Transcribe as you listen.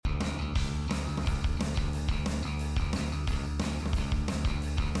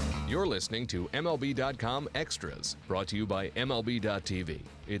You're listening to MLB.com Extras, brought to you by MLB.tv.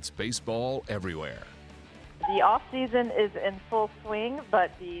 It's baseball everywhere. The offseason is in full swing,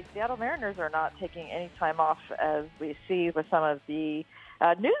 but the Seattle Mariners are not taking any time off, as we see with some of the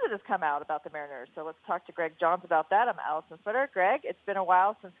news that has come out about the Mariners. So let's talk to Greg Johns about that. I'm Allison Footer. Greg, it's been a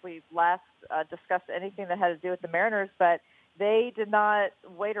while since we last discussed anything that had to do with the Mariners, but they did not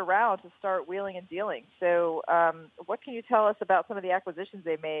wait around to start wheeling and dealing. So what can you tell us about some of the acquisitions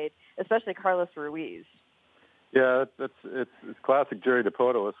they made, especially Carlos Ruiz? Yeah, it's classic Jerry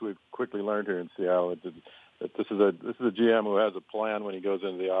Dipoto, as we've quickly learned here in Seattle. This is a GM who has a plan when he goes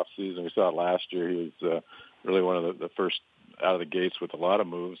into the off season. We saw it last year. He was really one of the first out of the gates with a lot of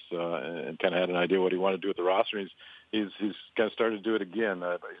moves and kind of had an idea what he wanted to do with the roster. He's kind of started to do it again.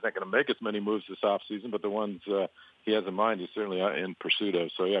 He's not going to make as many moves this off season, but the ones he has in mind, he's certainly in pursuit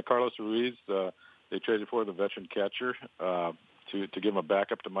of. So yeah, Carlos Ruiz, they traded for the veteran catcher to give him a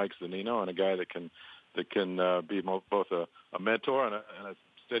backup to Mike Zunino and a guy that can be both a mentor and a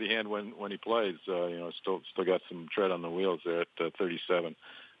steady hand when he plays. Still got some tread on the wheels there at 37.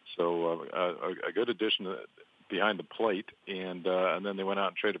 So a good addition behind the plate, and then they went out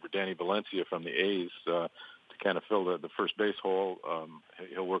and traded for Danny Valencia from the A's to kind of fill the first base hole.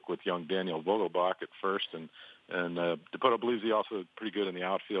 He'll work with young Daniel Vogelbach at first, and Dipoto believes he also pretty good in the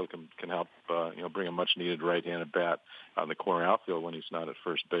outfield, can help bring a much needed right-handed bat on the corner outfield when he's not at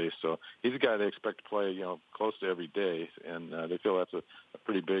first base. So he's a guy they expect to play close to every day, and they feel that's a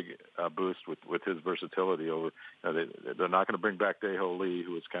pretty big boost with his versatility over. They're not going to bring back Dae-Ho Lee,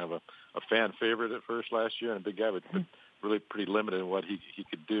 who was kind of a fan favorite at first last year and a big guy, but really pretty limited in what he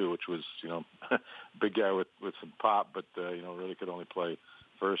could do, which was big guy with some pop, but really could only play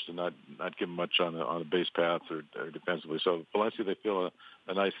first and not give him much on the base paths or defensively. So Valencia, they feel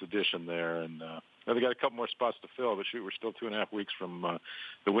a nice addition there, and they got a couple more spots to fill. But we're still 2.5 weeks from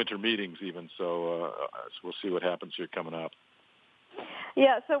the winter meetings even, so we'll see what happens here coming up.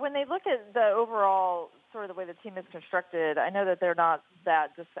 Yeah, so when they look at the overall sort of the way the team is constructed, I know that they're not that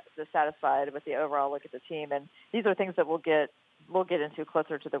dissatisfied with the overall look at the team, and these are things that we'll get into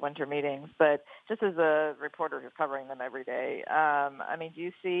closer to the winter meetings. But just as a reporter who's covering them every day, do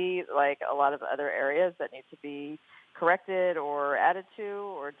you see like a lot of other areas that need to be corrected or added to,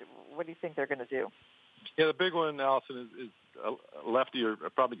 or what do you think they're going to do? Yeah, the big one, Allison, is a lefty or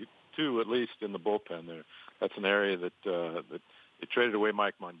probably two at least in the bullpen there. That's an area that they traded away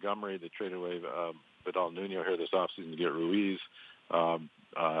Mike Montgomery. They traded away Vidal Nuno here this offseason to get Ruiz. And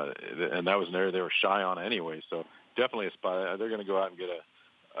that was an area they were shy on anyway. So definitely a spot. They're going to go out and get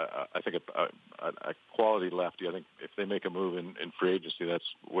a quality lefty. I think if they make a move in free agency, that's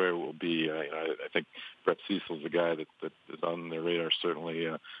where it will be. I think Brett Cecil's the guy that is on their radar. Certainly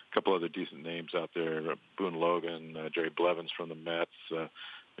a couple other decent names out there. Boone Logan, Jerry Blevins from the Mets,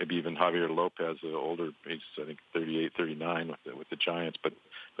 maybe even Javier Lopez, older, he's I think 38, 39 with the Giants. But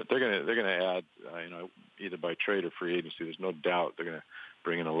they're gonna add either by trade or free agency. There's no doubt they're gonna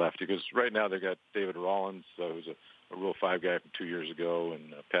bring in a lefty, because right now they got David Rollins, who's a Rule 5 guy from 2 years ago,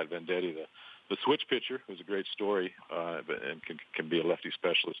 and Pat Venditti, the switch pitcher, who's a great story, and can be a lefty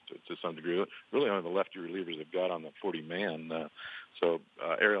specialist to some degree. Really one of the lefty relievers they've got on the 40-man. So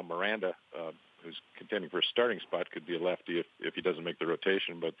Ariel Miranda, who's contending for a starting spot, could be a lefty if he doesn't make the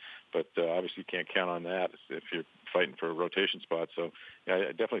rotation, but obviously you can't count on that if you're fighting for a rotation spot. So yeah,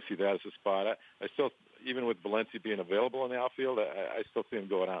 I definitely see that as a spot. I still, even with Valencia being available in the outfield, I still see him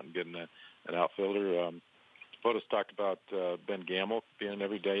going out and getting an outfielder. Foto's talked about Ben Gamel being an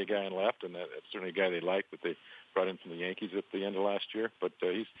everyday guy in left, and that's certainly a guy they like that they brought in from the Yankees at the end of last year. But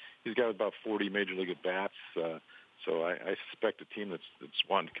he's got about 40 major league at bats. So I suspect a team that's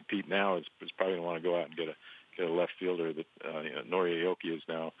wanting to compete now is probably going to want to go out and get a left fielder. That Nori Aoki is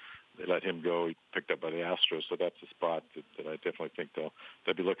now. They let him go. He picked up by the Astros, so that's a spot that I definitely think they'll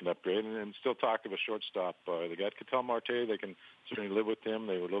be looking to upgrade. And still talk of a shortstop. They got Ketel Marte. They can certainly live with him.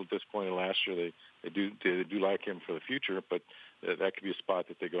 They were a little disappointed last year. They do like him for the future, but that could be a spot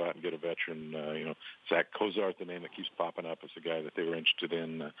that they go out and get a veteran. Zach Cozart, the name that keeps popping up, is a guy that they were interested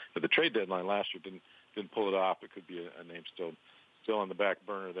in at the trade deadline last year. Didn't pull it off. It could be a name still on the back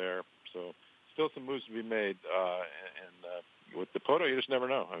burner there. So still some moves to be made. And with Dipoto, you just never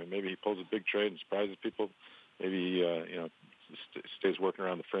know. I mean, maybe he pulls a big trade and surprises people. Maybe he stays working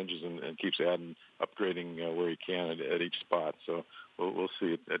around the fringes and keeps adding, upgrading where he can at each spot. So we'll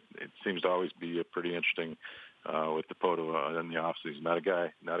see. It seems to always be pretty interesting with Dipoto in the offseason. Not a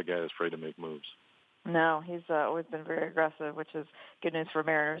guy that's afraid to make moves. No, he's always been very aggressive, which is good news for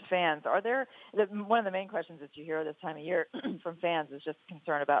Mariners fans. One of the main questions that you hear this time of year from fans is just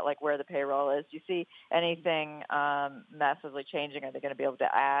concern about like where the payroll is. Do you see anything massively changing? Are they going to be able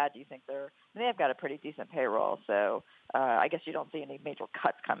to add? Do you think they've got a pretty decent payroll? So I guess you don't see any major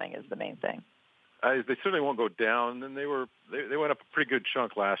cuts coming is the main thing. They certainly won't go down, and they went up a pretty good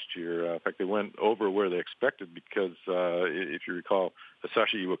chunk last year. In fact, they went over where they expected because if you recall,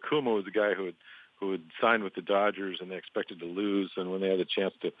 Hisashi Iwakuma was the guy who had signed with the Dodgers, and they expected to lose. And when they had a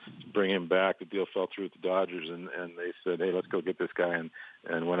chance to bring him back, the deal fell through with the Dodgers, and they said, "Hey, let's go get this guy,"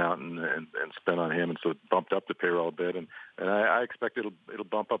 and went out and spent on him, and so it bumped up the payroll a bit. And I expect it'll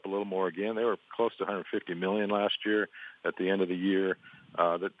bump up a little more again. They were close to $150 million last year at the end of the year.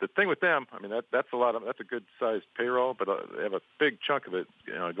 The thing with them, I mean, that's a good sized payroll, but they have a big chunk of it,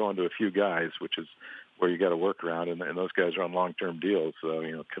 going to a few guys, which is where you got to work around, and those guys are on long-term deals. So,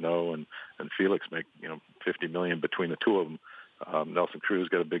 Cano and Felix make, $50 million between the two of them. Nelson Cruz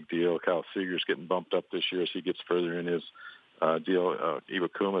got a big deal. Kyle Seager's getting bumped up this year as he gets further in his deal.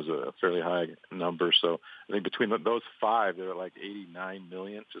 Iwakuma is a fairly high number. So I think between those five, they're at like $89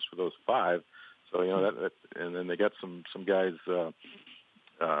 million just for those five. So, that and then they got some guys that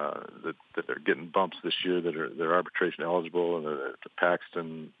are getting bumps this year they're arbitration eligible, and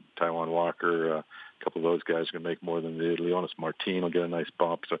Paxton, Taijuan Walker, a couple of those guys are going to make more than they did. Leonis Martin will get a nice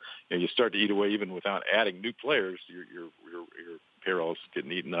bump. So you start to eat away even without adding new players. Your payroll's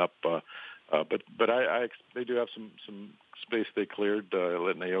getting eaten up. But they do have some space they cleared,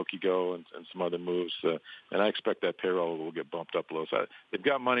 letting Aoki go and some other moves, and I expect that payroll will get bumped up a little. So they've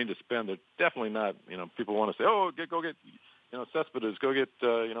got money to spend. They're definitely not. People want to say, "Oh, go get." Cespedes, go get,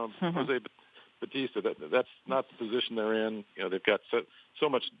 Jose Batista. That's not the position they're in. They've got so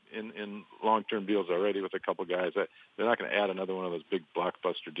much in long-term deals already with a couple guys that they're not going to add another one of those big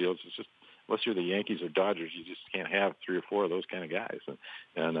blockbuster deals. It's just, unless you're the Yankees or Dodgers, you just can't have three or four of those kind of guys.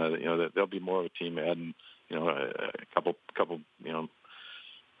 And they'll be more of a team adding, a couple,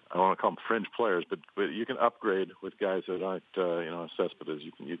 I don't want to call them fringe players, but you can upgrade with guys that aren't, Cespedes.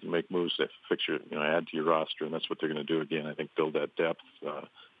 You can make moves that fix add to your roster, and that's what they're going to do again. I think build that depth,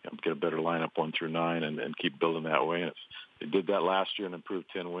 get a better lineup 1 through 9, and keep building that way. And if they did that last year and improved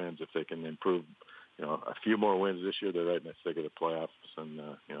 10 wins, if they can improve, a few more wins this year, they're right in the thick of the playoffs, and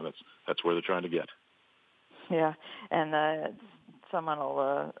that's where they're trying to get. Yeah, and someone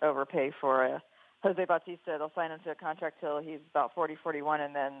will overpay for Jose Bautista. They'll sign him to a contract till he's about 40, 41,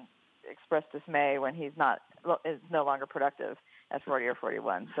 and then express dismay when is no longer productive at 40 or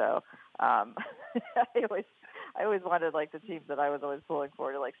 41. So I always wanted like the teams that I was always pulling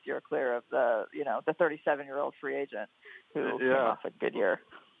for to like steer clear of the 37-year-old free agent who came off a good year.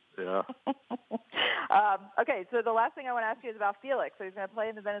 Yeah. Okay, so the last thing I want to ask you is about Felix. So he's going to play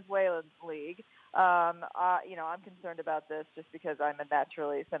in the Venezuelan League. I'm concerned about this just because I'm a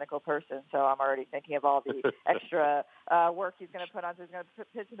naturally cynical person, so I'm already thinking of all the extra work he's going to put on. So he's going to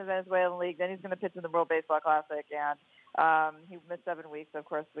pitch in the Venezuelan League, then he's going to pitch in the World Baseball Classic, and he missed 7 weeks. Of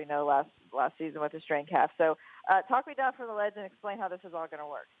course, we know last season with a strained calf. So talk me down from the ledge and explain how this is all going to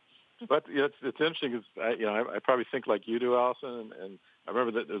work. But it's interesting because I probably think like you do, Allison, and I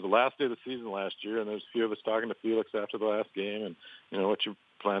remember that it was the last day of the season last year, and there's a few of us talking to Felix after the last game, and what's your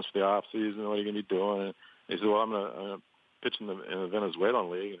plans for the off season? What are you going to be doing? And he said, "Well, I'm going to pitch in the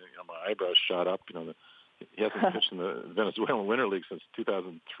Venezuelan League." And my eyebrows shot up. He hasn't pitched in the Venezuelan Winter League since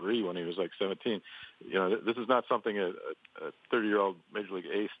 2003 when he was like 17. This is not something a 30-year-old Major League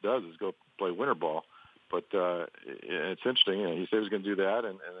ace does, is go play winter ball. But it's interesting. He said he was going to do that,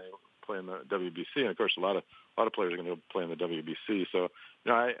 and they play in the WBC, and of course a lot of players are going to go play in the WBC. So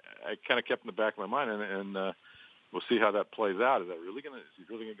I kind of kept in the back of my mind, and we'll see how that plays out. Is he really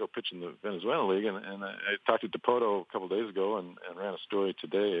going to go pitch in the Venezuelan League? And I talked to Dipoto a couple of days ago and ran a story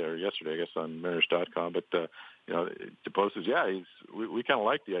today or yesterday, I guess, on Mariners.com. But Dipoto says, we kind of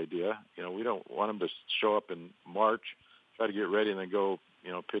like the idea. We don't want him to show up in March, try to get ready, and then go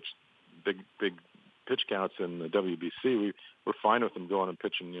pitch big pitch counts in the WBC. We're fine with them going and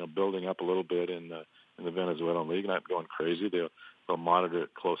pitching, building up a little bit in the Venezuelan League, not going crazy. They'll monitor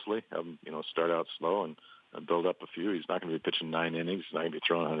it closely, have them, start out slow and build up a few. He's not going to be pitching 9 innings. He's not going to be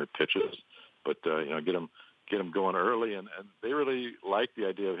throwing 100 pitches, but get him going early. And they really like the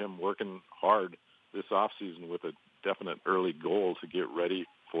idea of him working hard this off season with a definite early goal to get ready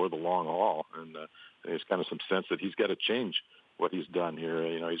for the long haul. And there's kind of some sense that he's got to change what he's done here.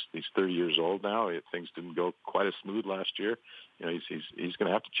 He's 30 years old now. Things didn't go quite as smooth last year. He's going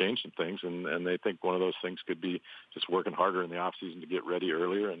to have to change some things, and they think one of those things could be just working harder in the off season to get ready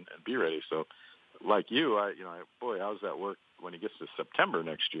earlier and be ready. So like you, how's that work when he gets to September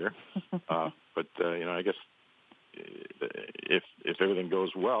next year? But I guess if everything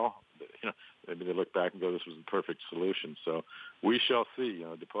goes well, maybe they look back and go, this was the perfect solution. So we shall see.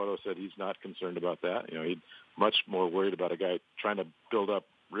 Dipoto said he's not concerned about that. He's much more worried about a guy trying to build up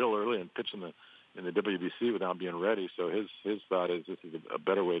real early and pitch in the WBC without being ready. So his thought is this is a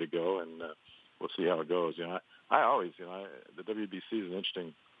better way to go, and we'll see how it goes. I always, the WBC is an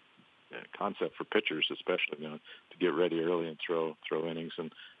interesting concept for pitchers, especially to get ready early and throw innings,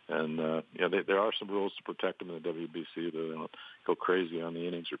 and there are some rules to protect them in the WBC. They don't go crazy on the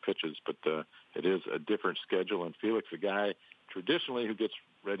innings or pitches, but it is a different schedule. And Felix, a guy traditionally who gets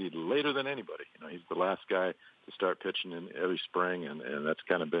ready later than anybody. He's the last guy to start pitching in every spring, and that's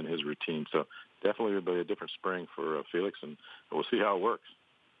kind of been his routine. So definitely will be a different spring for Felix, and we'll see how it works.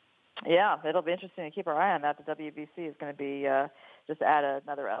 Yeah, it'll be interesting to keep our eye on that. The WBC is going to be just add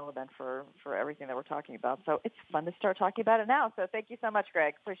another element for everything that we're talking about. So it's fun to start talking about it now. So thank you so much,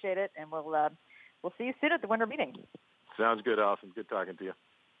 Greg. Appreciate it, and we'll see you soon at the winter meeting. Sounds good, Allison. Good talking to you.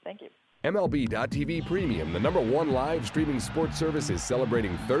 Thank you. MLB.TV Premium, the #1 live streaming sports service, is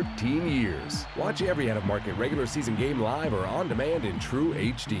celebrating 13 years. Watch every out-of-market regular season game live or on demand in true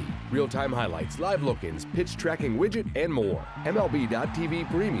HD. Real-time highlights, live look-ins, pitch tracking widget, and more. MLB.TV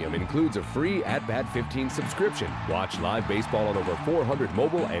Premium includes a free At-Bat 15 subscription. Watch live baseball on over 400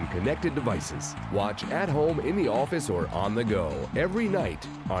 mobile and connected devices. Watch at home, in the office, or on the go, every night,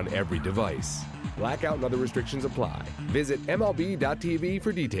 on every device. Blackout and other restrictions apply. Visit MLB.TV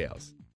for details.